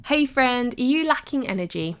Hey friend, are you lacking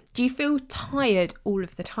energy? Do you feel tired all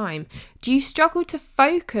of the time? Do you struggle to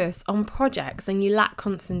focus on projects and you lack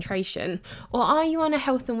concentration? Or are you on a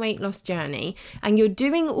health and weight loss journey and you're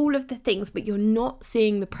doing all of the things but you're not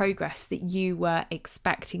seeing the progress that you were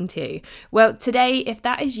expecting to? Well, today, if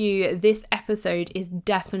that is you, this episode is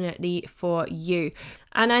definitely for you.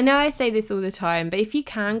 And I know I say this all the time, but if you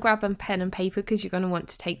can, grab a pen and paper because you're going to want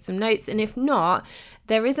to take some notes. And if not,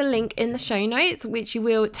 there is a link in the show notes which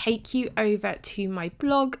will take you over to my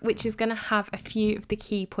blog, which is going to have a few of the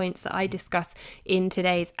key points that I discuss in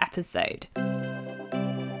today's episode.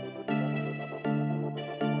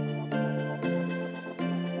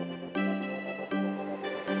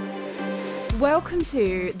 Welcome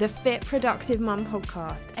to the Fit Productive Mum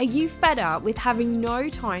podcast. Are you fed up with having no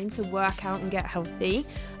time to work out and get healthy?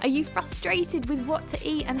 Are you frustrated with what to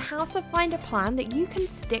eat and how to find a plan that you can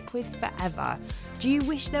stick with forever? Do you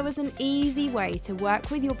wish there was an easy way to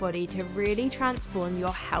work with your body to really transform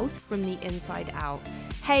your health from the inside out?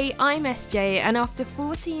 Hey, I'm SJ, and after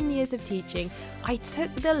 14 years of teaching, I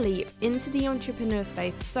took the leap into the entrepreneur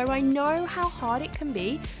space, so I know how hard it can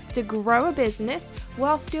be to grow a business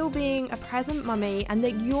while still being a present mummy, and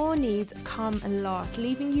that your needs come and last,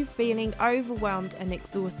 leaving you feeling overwhelmed and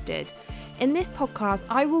exhausted. In this podcast,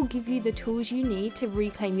 I will give you the tools you need to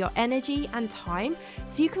reclaim your energy and time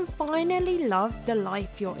so you can finally love the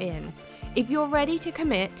life you're in. If you're ready to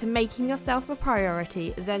commit to making yourself a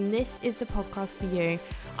priority, then this is the podcast for you.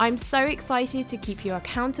 I'm so excited to keep you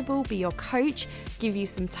accountable, be your coach, give you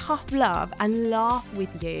some tough love, and laugh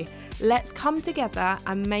with you. Let's come together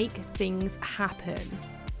and make things happen.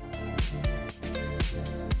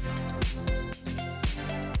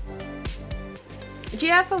 Do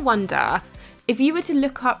you ever wonder, if you were to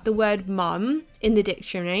look up the word mum in the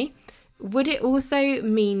dictionary, would it also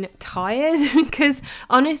mean tired? Because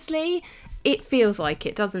honestly, it feels like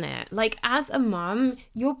it, doesn't it? Like, as a mum,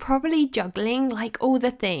 you're probably juggling like all the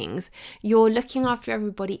things. You're looking after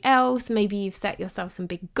everybody else. Maybe you've set yourself some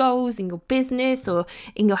big goals in your business or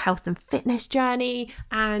in your health and fitness journey,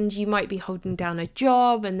 and you might be holding down a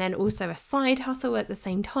job and then also a side hustle at the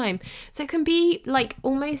same time. So it can be like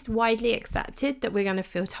almost widely accepted that we're going to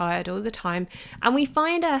feel tired all the time. And we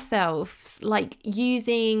find ourselves like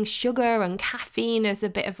using sugar and caffeine as a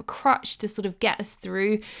bit of a crutch to sort of get us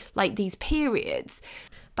through like these periods.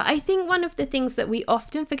 But I think one of the things that we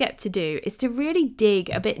often forget to do is to really dig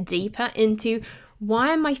a bit deeper into,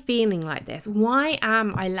 why am I feeling like this? Why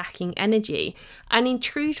am I lacking energy? And in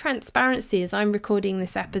true transparency, as I'm recording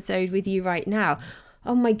this episode with you right now,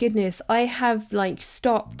 oh my goodness, I have like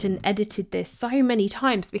stopped and edited this so many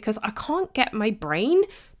times because I can't get my brain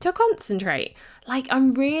to concentrate. Like,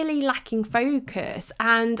 I'm really lacking focus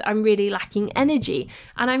and I'm really lacking energy.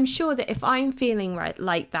 And I'm sure that if I'm feeling right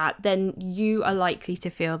like that, then you are likely to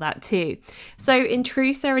feel that too. So in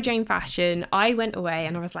true Sarah Jane fashion, I went away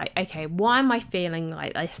and I was like, okay, why am I feeling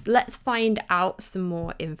like this? Let's find out some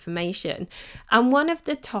more information. And one of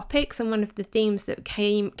the topics and one of the themes that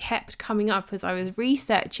kept coming up as I was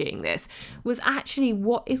researching this was actually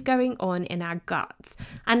what is going on in our guts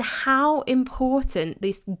and how important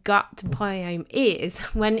this gut biome is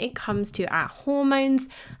when it comes to our hormones,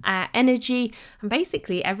 our energy, and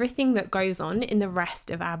basically everything that goes on in the rest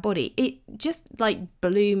of our body. It just like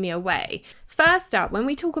blew me away. First up, when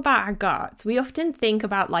we talk about our guts, we often think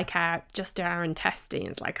about like our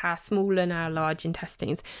intestines, like our small and our large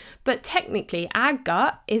intestines. But technically, our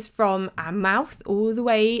gut is from our mouth all the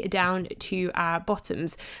way down to our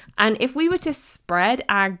bottoms. And if we were to spread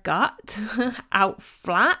our gut out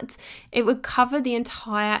flat, it would cover the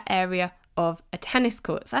entire area of a tennis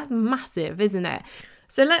court. So that's massive, isn't it?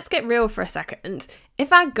 So let's get real for a second.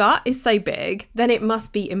 If our gut is so big, then it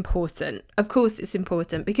must be important. Of course it's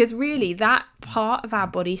important because really that part of our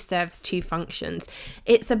body serves two functions.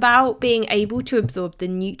 It's about being able to absorb the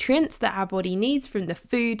nutrients that our body needs from the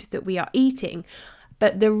food that we are eating.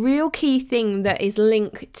 But the real key thing that is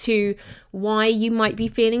linked to why you might be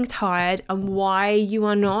feeling tired and why you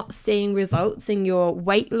are not seeing results in your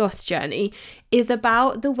weight loss journey is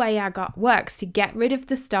about the way our gut works to get rid of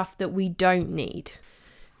the stuff that we don't need.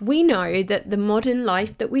 We know that the modern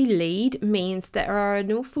life that we lead means there are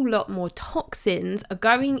an awful lot more toxins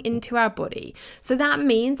going into our body. So that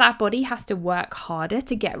means our body has to work harder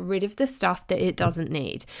to get rid of the stuff that it doesn't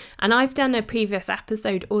need. And I've done a previous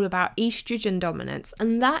episode all about estrogen dominance,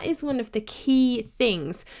 and that is one of the key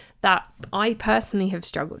things that I personally have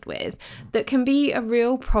struggled with that can be a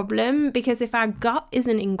real problem, because if our gut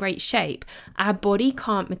isn't in great shape, our body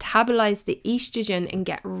can't metabolize the estrogen and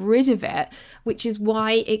get rid of it, which is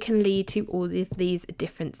why it can lead to all of these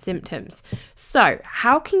different symptoms. So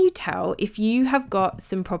how can you tell if you have got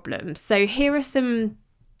some problems? So here are some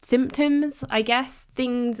symptoms, I guess,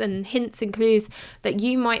 things and hints and clues that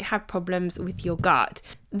you might have problems with your gut.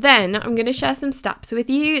 Then I'm going to share some steps with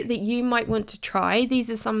you that you might want to try. These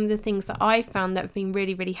are some of the things that I found that have been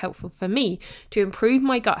really, really helpful for me to improve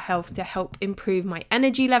my gut health, to help improve my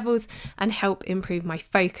energy levels and help improve my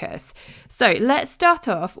focus. So let's start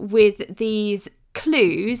off with these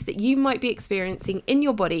clues that you might be experiencing in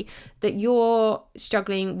your body that you're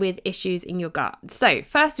struggling with issues in your gut. So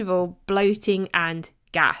first of all, bloating and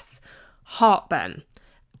gas, heartburn,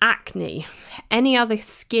 acne, any other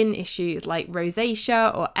skin issues like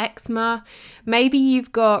rosacea or eczema. Maybe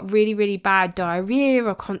you've got really, really bad diarrhea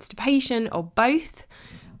or constipation or both.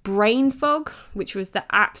 Brain fog, which was the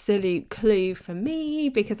absolute clue for me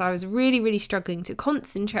because I was really, really struggling to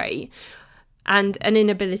concentrate, and an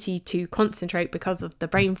inability to concentrate because of the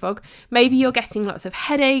brain fog. Maybe you're getting lots of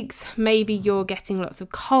headaches. Maybe you're getting lots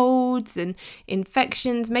of colds and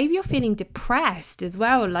infections. Maybe you're feeling depressed as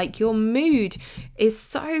well. Like your mood is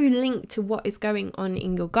so linked to what is going on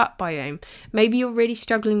in your gut biome. Maybe you're really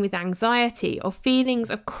struggling with anxiety or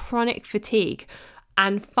feelings of chronic fatigue.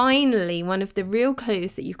 And finally, one of the real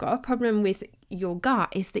clues that you've got a problem with your gut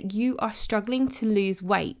is that you are struggling to lose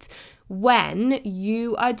weight when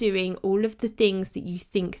you are doing all of the things that you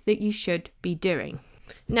think that you should be doing.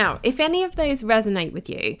 Now, if any of those resonate with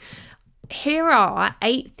you, here are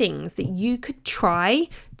 8 things that you could try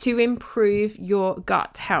to improve your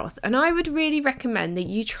gut health. And I would really recommend that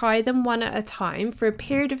you try them one at a time for a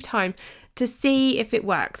period of time to see if it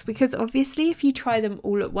works, because obviously if you try them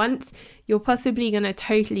all at once, you're possibly going to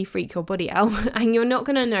totally freak your body out and you're not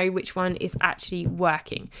going to know which one is actually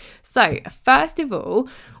working. So first of all,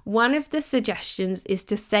 one of the suggestions is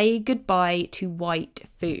to say goodbye to white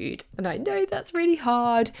food. And I know that's really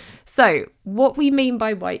hard. So what we mean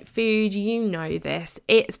by white food, you know this,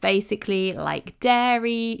 it's basically like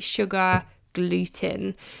dairy, sugar,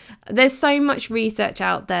 gluten. There's so much research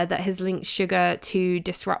out there that has linked sugar to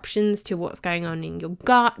disruptions to what's going on in your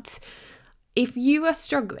gut. If you are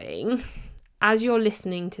struggling, as you're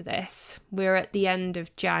listening to this, we're at the end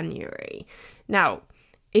of January. Now,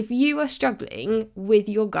 if you are struggling with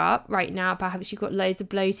your gut right now, perhaps you've got loads of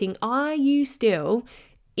bloating, are you still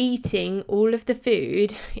eating all of the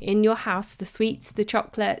food in your house, the sweets, the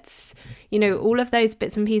chocolates, all of those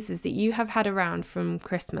bits and pieces that you have had around from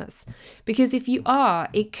Christmas? Because if you are,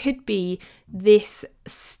 it could be this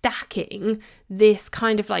stacking, this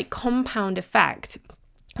kind of like compound effect.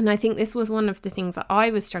 And I think this was one of the things that I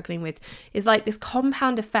was struggling with, is like this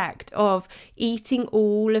compound effect of eating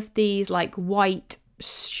all of these like white,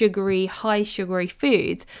 high sugary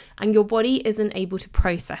foods, and your body isn't able to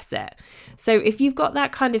process it. So if you've got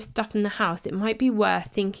that kind of stuff in the house, it might be worth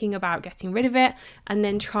thinking about getting rid of it and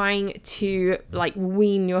then trying to like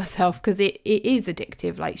wean yourself, because it is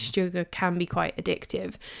addictive. Like sugar can be quite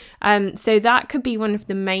addictive. So that could be one of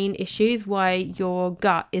the main issues why your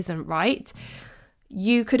gut isn't right.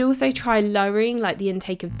 You could also try lowering like the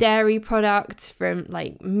intake of dairy products from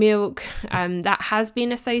like milk, that has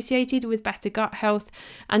been associated with better gut health.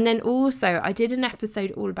 And then also I did an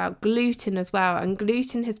episode all about gluten as well, and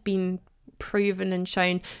gluten has been proven and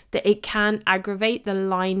shown that it can aggravate the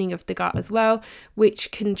lining of the gut as well,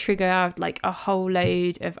 which can trigger like a whole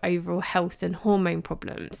load of overall health and hormone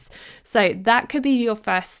problems. So that could be your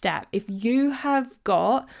first step. If you have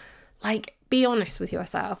got be honest with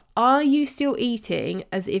yourself. Are you still eating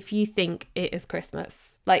as if you think it is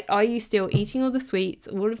Christmas? Like, are you still eating all the sweets,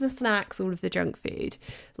 all of the snacks, all of the junk food,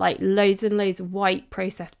 like loads and loads of white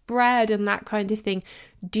processed bread and that kind of thing?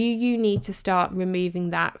 Do you need to start removing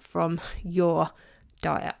that from your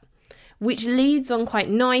diet? Which leads on quite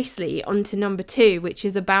nicely onto number 2, which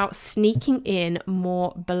is about sneaking in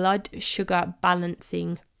more blood sugar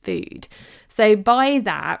balancing food. So by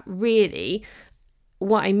that, really,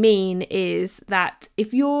 what I mean is that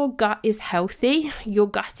if your gut is healthy, your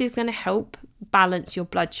gut is going to help balance your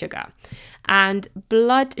blood sugar. And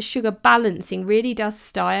blood sugar balancing really does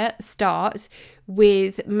start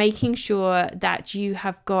with making sure that you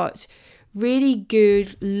have got really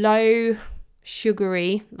good low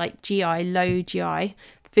sugary, like low GI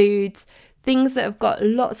foods, things that have got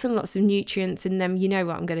lots and lots of nutrients in them. You know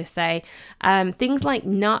what I'm going to say. Things like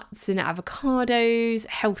nuts and avocados,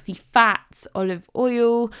 healthy fats, olive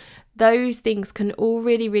oil. Those things can all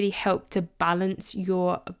really, really help to balance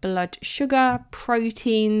your blood sugar,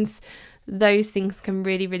 proteins, those things can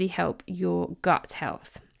really, really help your gut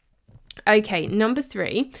health. Okay, number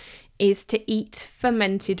 3 is to eat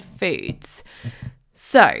fermented foods.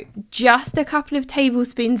 So, just a couple of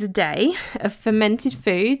tablespoons a day of fermented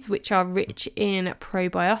foods, which are rich in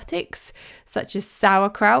probiotics, such as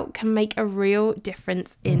sauerkraut, can make a real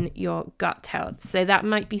difference in your gut health. So that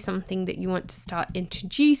might be something that you want to start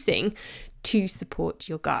introducing to support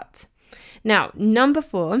your gut. Now, number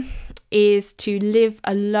 4 is to live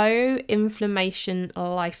a low inflammation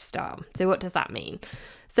lifestyle. So what does that mean?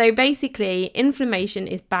 So basically, inflammation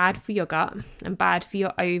is bad for your gut and bad for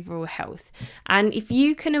your overall health. And if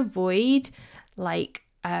you can avoid like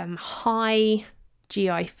high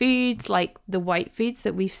GI foods, like the white foods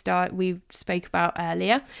that we spoke about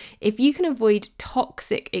earlier, if you can avoid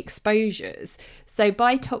toxic exposures. So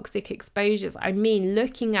by toxic exposures, I mean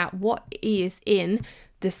looking at what is in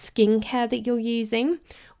the skincare that you're using,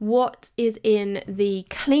 what is in the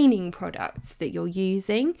cleaning products that you're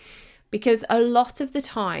using. Because a lot of the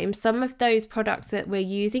time, some of those products that we're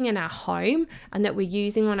using in our home and that we're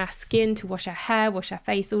using on our skin to wash our hair, wash our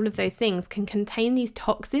face, all of those things can contain these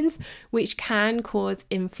toxins which can cause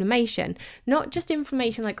inflammation. Not just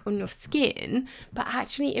inflammation like on your skin, but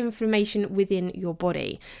actually inflammation within your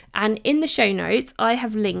body. And in the show notes, I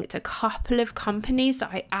have linked a couple of companies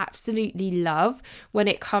that I absolutely love when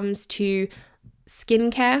it comes to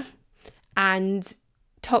skincare and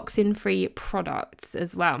toxin-free products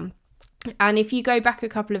as well. And if you go back a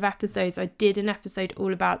couple of episodes, I did an episode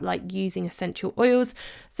all about like using essential oils.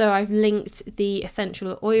 So I've linked the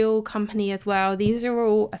essential oil company as well. These are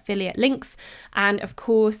all affiliate links. And of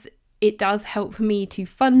course, it does help me to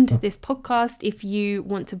fund this podcast. If you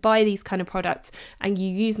want to buy these kind of products and you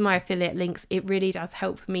use my affiliate links, it really does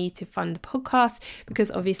help me to fund the podcast,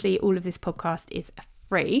 because obviously all of this podcast is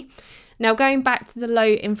free. Now, going back to the low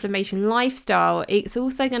inflammation lifestyle, it's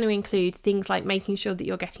also going to include things like making sure that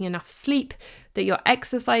you're getting enough sleep, that you're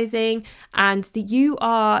exercising, and that you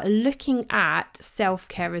are looking at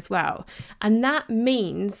self-care as well. And that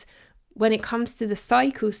means when it comes to the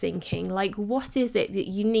cycle syncing, like what is it that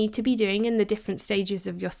you need to be doing in the different stages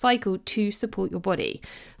of your cycle to support your body?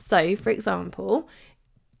 So, for example,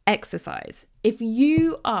 exercise. If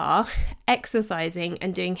you are exercising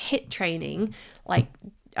and doing HIIT training, like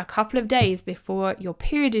a couple of days before your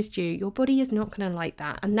period is due, your body is not going to like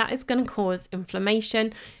that. And that is going to cause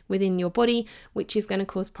inflammation within your body, which is going to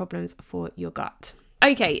cause problems for your gut.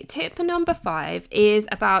 Okay, tip number 5 is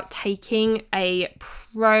about taking a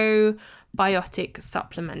probiotic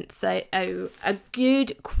supplement. So a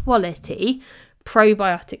good quality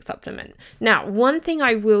probiotic supplement. Now, one thing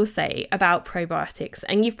I will say about probiotics,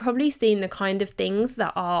 and you've probably seen the kind of things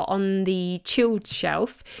that are on the chilled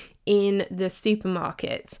shelf in the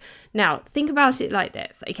supermarkets. Now, think about it like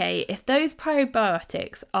this, okay? If those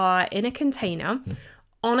probiotics are in a container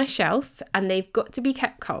on a shelf and they've got to be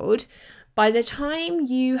kept cold, by the time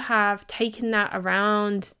you have taken that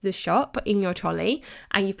around the shop in your trolley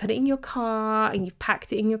and you put it in your car and you've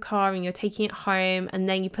packed it in your car and you're taking it home and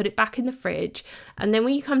then you put it back in the fridge, and then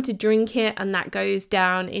when you come to drink it and that goes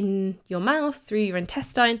down in your mouth through your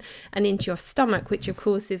intestine and into your stomach, which of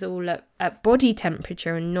course is all at body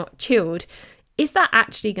temperature and not chilled, is that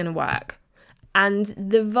actually going to work? And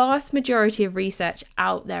the vast majority of research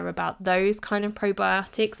out there about those kind of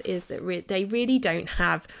probiotics is that they really don't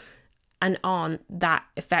have and aren't that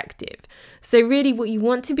effective. So really what you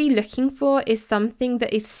want to be looking for is something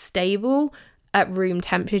that is stable at room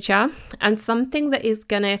temperature and something that is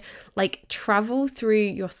going to like travel through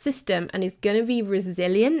your system and is going to be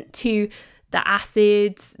resilient to the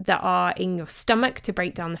acids that are in your stomach to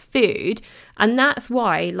break down the food. And that's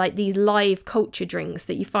why like these live culture drinks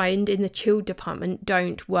that you find in the chilled department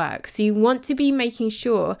don't work. So you want to be making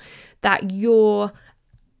sure that your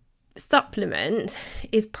supplement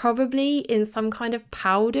is probably in some kind of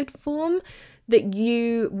powdered form that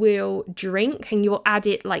you will drink, and you'll add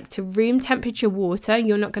it like to room temperature water.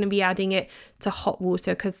 You're not going to be adding it to hot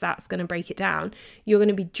water because that's going to break it down. You're going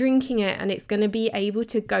to be drinking it and it's going to be able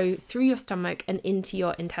to go through your stomach and into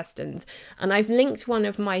your intestines. And I've linked one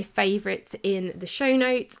of my favorites in the show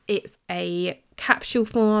notes. It's a capsule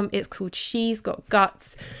form. It's called She's Got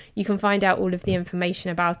Guts. You can find out all of the information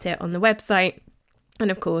about it on the website. And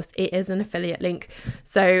of course, it is an affiliate link.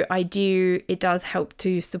 So it does help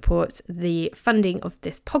to support the funding of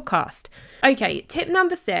this podcast. Okay, tip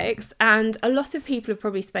number 6, and a lot of people have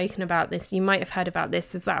probably spoken about this, you might have heard about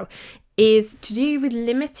this as well, is to do with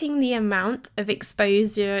limiting the amount of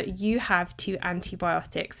exposure you have to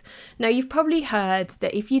antibiotics. Now, you've probably heard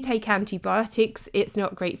that if you take antibiotics, it's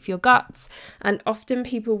not great for your guts, and often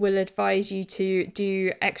people will advise you to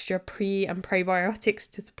do extra pre and probiotics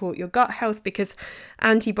to support your gut health because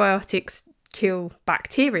antibiotics kill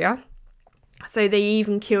bacteria. So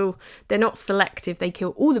they're not selective, they kill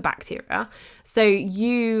all the bacteria. So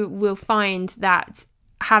you will find that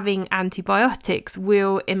having antibiotics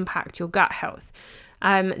will impact your gut health.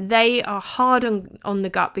 They are hard on the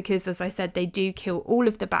gut because, as I said, they do kill all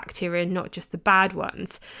of the bacteria, not just the bad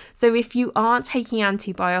ones. So if you are taking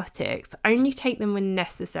antibiotics, only take them when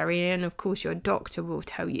necessary, and of course your doctor will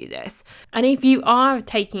tell you this. And if you are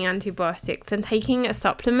taking antibiotics, then taking a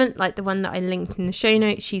supplement like the one that I linked in the show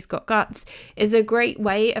notes, She's Got Guts, is a great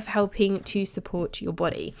way of helping to support your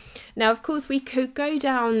body. Now, of course, we could go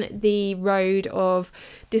down the road of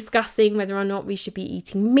discussing whether or not we should be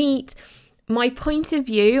eating meat. My point of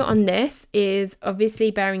view on this is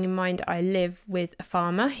obviously bearing in mind I live with a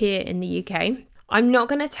farmer here in the UK. I'm not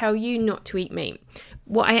going to tell you not to eat meat.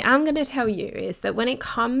 What I am going to tell you is that when it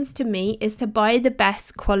comes to meat is to buy the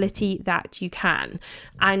best quality that you can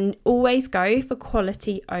and always go for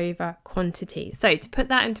quality over quantity. So to put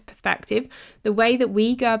that into perspective, the way that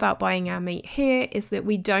we go about buying our meat here is that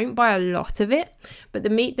we don't buy a lot of it, but the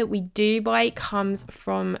meat that we do buy comes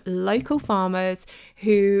from local farmers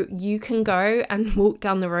who you can go and walk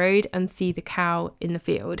down the road and see the cow in the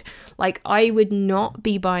field. Like, I would not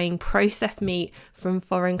be buying processed meat from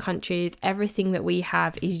foreign countries. Everything that we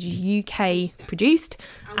have is UK produced,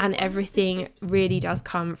 and everything really does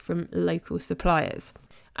come from local suppliers.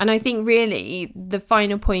 And I think really the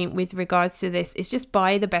final point with regards to this is just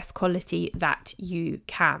buy the best quality that you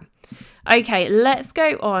can. Okay, let's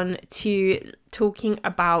go on to talking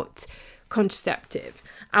about contraceptive.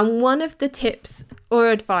 And one of the tips or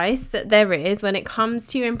advice that there is when it comes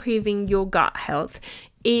to improving your gut health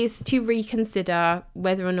is to reconsider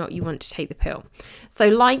whether or not you want to take the pill. So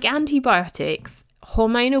like antibiotics,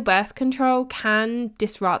 hormonal birth control can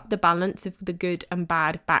disrupt the balance of the good and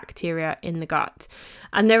bad bacteria in the gut.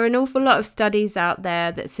 And there are an awful lot of studies out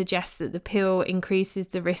there that suggest that the pill increases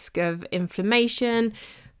the risk of inflammation,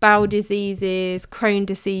 bowel diseases, Crohn's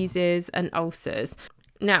diseases, and ulcers.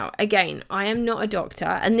 Now, again, I am not a doctor,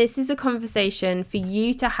 and this is a conversation for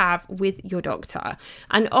you to have with your doctor.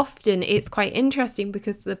 And often it's quite interesting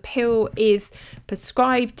because the pill is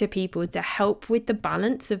prescribed to people to help with the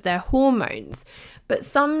balance of their hormones. But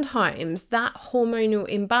sometimes that hormonal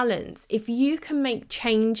imbalance, if you can make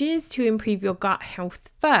changes to improve your gut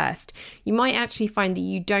health first, you might actually find that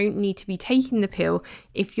you don't need to be taking the pill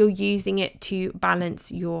if you're using it to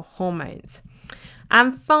balance your hormones.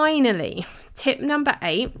 And finally, tip number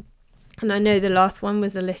 8, and I know the last one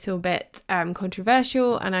was a little bit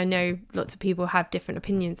controversial, and I know lots of people have different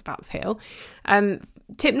opinions about the pill.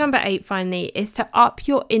 Tip number 8, finally, is to up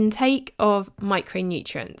your intake of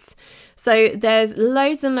micronutrients. So there's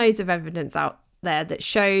loads and loads of evidence out there that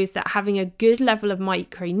shows that having a good level of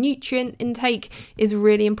micronutrient intake is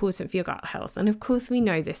really important for your gut health. And of course we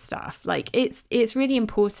know this stuff. Like it's really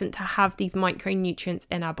important to have these micronutrients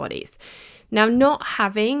in our bodies. Now, not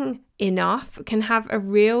having enough can have a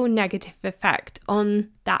real negative effect on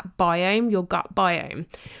that biome, your gut biome.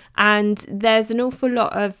 And there's an awful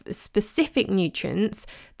lot of specific nutrients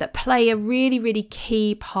that play a really, really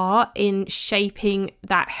key part in shaping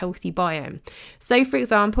that healthy biome. So, for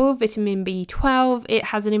example, vitamin B12, it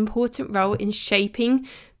has an important role in shaping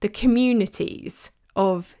the communities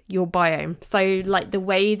of your biome. So like the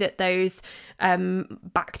way that those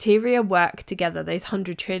bacteria work together, those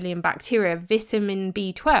 100 trillion bacteria, vitamin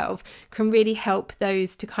B12 can really help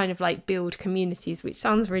those to kind of like build communities, which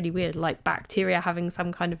sounds really weird, like bacteria having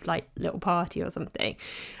some kind of like little party or something.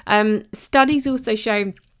 Studies also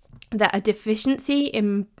show that a deficiency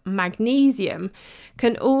in magnesium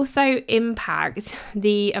can also impact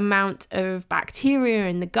the amount of bacteria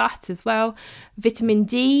in the gut as well. Vitamin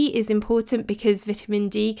D is important because vitamin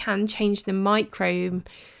D can change the microbiome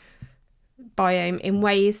in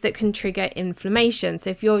ways that can trigger inflammation. So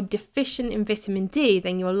if you're deficient in vitamin D,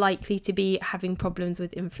 then you're likely to be having problems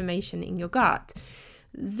with inflammation in your gut.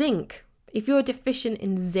 Zinc. If you're deficient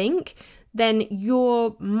in zinc, then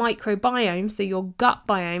your microbiome, so your gut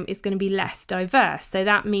biome, is going to be less diverse. So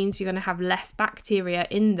that means you're going to have less bacteria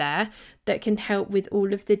in there that can help with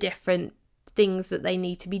all of the different things that they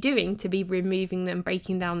need to be doing to be removing them,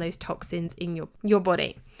 breaking down those toxins in your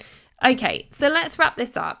body. Okay, so let's wrap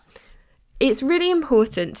this up. It's really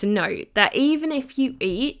important to note that even if you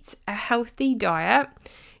eat a healthy diet,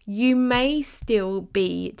 you may still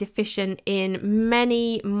be deficient in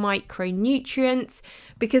many micronutrients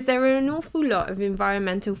because there are an awful lot of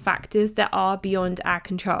environmental factors that are beyond our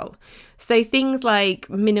control. So things like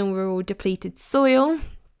mineral depleted soil,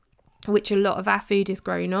 which a lot of our food is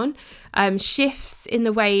grown on, shifts in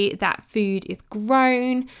the way that food is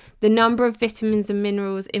grown, the number of vitamins and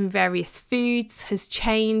minerals in various foods has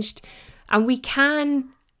changed, and we can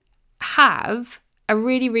have a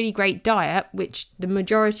really, really great diet, which the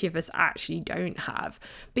majority of us actually don't have.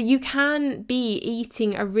 But you can be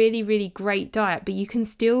eating a really, really great diet, but you can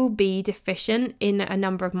still be deficient in a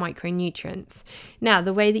number of micronutrients. Now,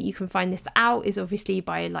 the way that you can find this out is obviously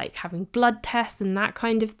by like having blood tests and that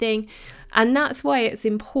kind of thing. And that's why it's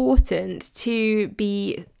important to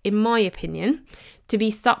be, in my opinion, to be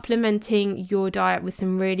supplementing your diet with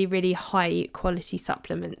some really, really high quality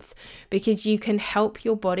supplements, because you can help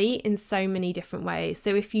your body in so many different ways.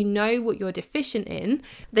 So if you know what you're deficient in,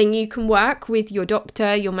 then you can work with your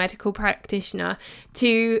doctor, your medical practitioner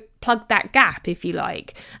to plug that gap, if you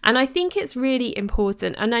like. And I think it's really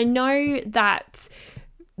important. And I know that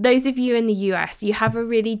those of you in the US, you have a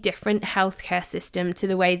really different healthcare system to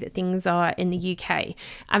the way that things are in the UK.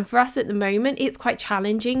 And for us at the moment, it's quite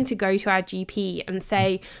challenging to go to our GP and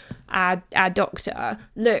say, our doctor,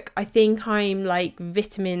 look, I think I'm like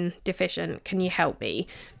vitamin deficient. Can you help me?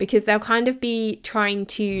 Because they'll kind of be trying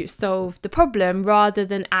to solve the problem rather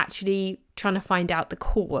than actually trying to find out the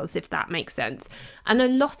cause, if that makes sense. And a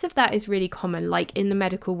lot of that is really common, like in the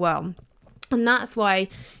medical world. And that's why,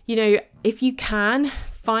 you know, if you can,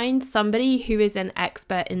 find somebody who is an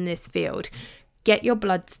expert in this field. Get your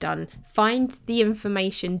bloods done, find the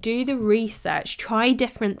information, do the research, try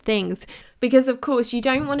different things. Because of course you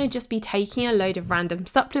don't want to just be taking a load of random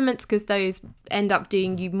supplements, because those end up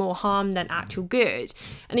doing you more harm than actual good.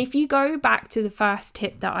 And if you go back to the first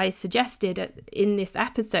tip that I suggested in this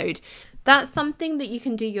episode, that's something that you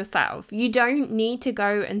can do yourself. You don't need to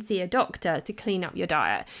go and see a doctor to clean up your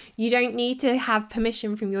diet. You don't need to have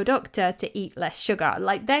permission from your doctor to eat less sugar.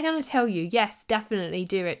 Like, they're going to tell you, yes, definitely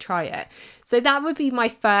do it, try it. So that would be my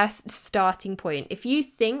first starting point. If you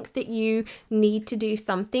think that you need to do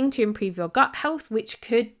something to improve your gut health, which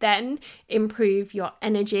could then improve your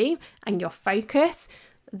energy and your focus,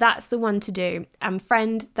 that's the one to do. And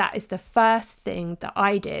friend, that is the first thing that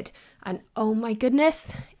I did. And oh my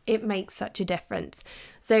goodness, it makes such a difference.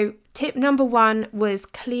 So tip number 1 was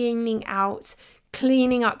cleaning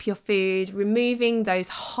up your food, removing those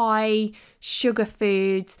high sugar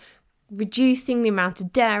foods, reducing the amount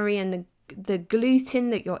of dairy and the gluten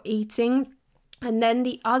that you're eating. And then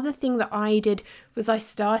the other thing that I did was I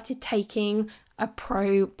started taking a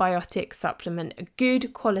probiotic supplement, a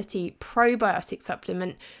good quality probiotic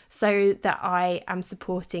supplement, so that I am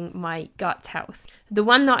supporting my gut health. The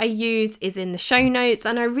one that I use is in the show notes,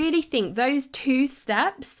 and I really think those 2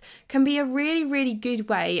 steps can be a really, really good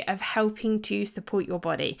way of helping to support your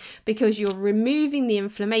body, because you're removing the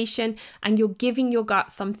inflammation and you're giving your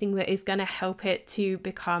gut something that is going to help it to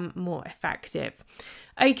become more effective.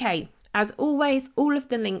 Okay, as always, all of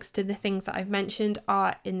the links to the things that I've mentioned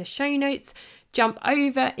are in the show notes. Jump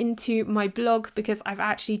over into my blog, because I've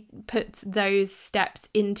actually put those steps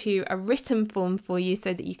into a written form for you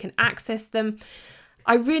so that you can access them.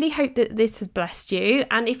 I really hope that this has blessed you.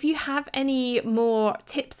 And if you have any more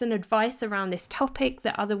tips and advice around this topic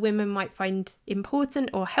that other women might find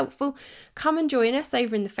important or helpful, come and join us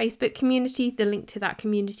over in the Facebook community. The link to that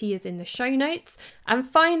community is in the show notes. And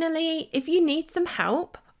finally, if you need some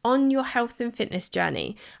help on your health and fitness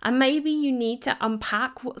journey, and maybe you need to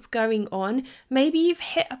unpack what's going on, maybe you've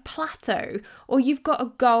hit a plateau, or you've got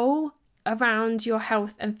a goal around your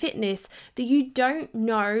health and fitness that you don't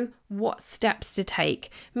know what steps to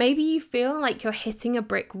take. Maybe you feel like you're hitting a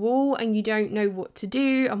brick wall and you don't know what to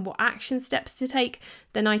do and what action steps to take,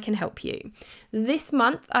 then I can help you. This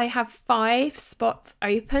month I have 5 spots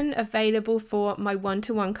open available for my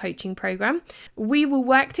one-to-one coaching program. We will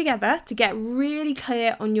work together to get really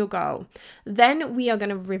clear on your goal. Then we are going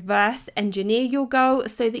to reverse engineer your goal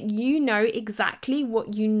so that you know exactly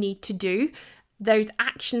what you need to do, those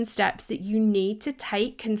action steps that you need to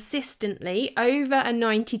take consistently over a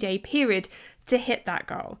 90-day period to hit that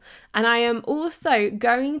goal. And I am also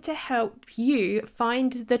going to help you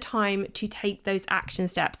find the time to take those action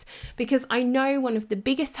steps, because I know one of the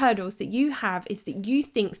biggest hurdles that you have is that you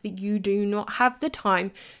think that you do not have the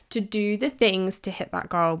time to do the things to hit that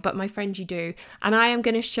goal. But my friend, you do. And I am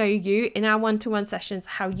going to show you in our one-to-one sessions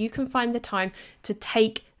how you can find the time to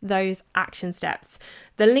take those action steps.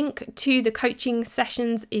 The link to the coaching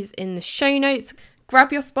sessions is in the show notes.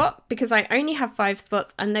 grab your spot, because I only have 5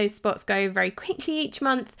 spots and those spots go very quickly each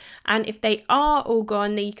month. And if they are all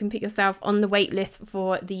gone, then you can put yourself on the wait list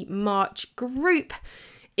for the March group.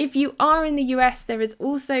 If you are in the US, there is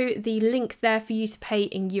also the link there for you to pay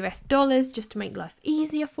in US dollars, just to make life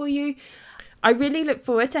easier for you. I really look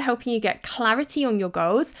forward to helping you get clarity on your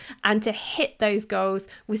goals and to hit those goals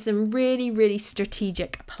with some really, really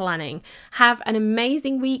strategic planning. Have an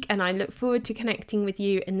amazing week, and I look forward to connecting with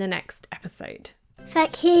you in the next episode.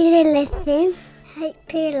 Thank you for listening.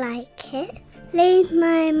 Hope you like it. Leave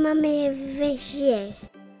my mummy a review.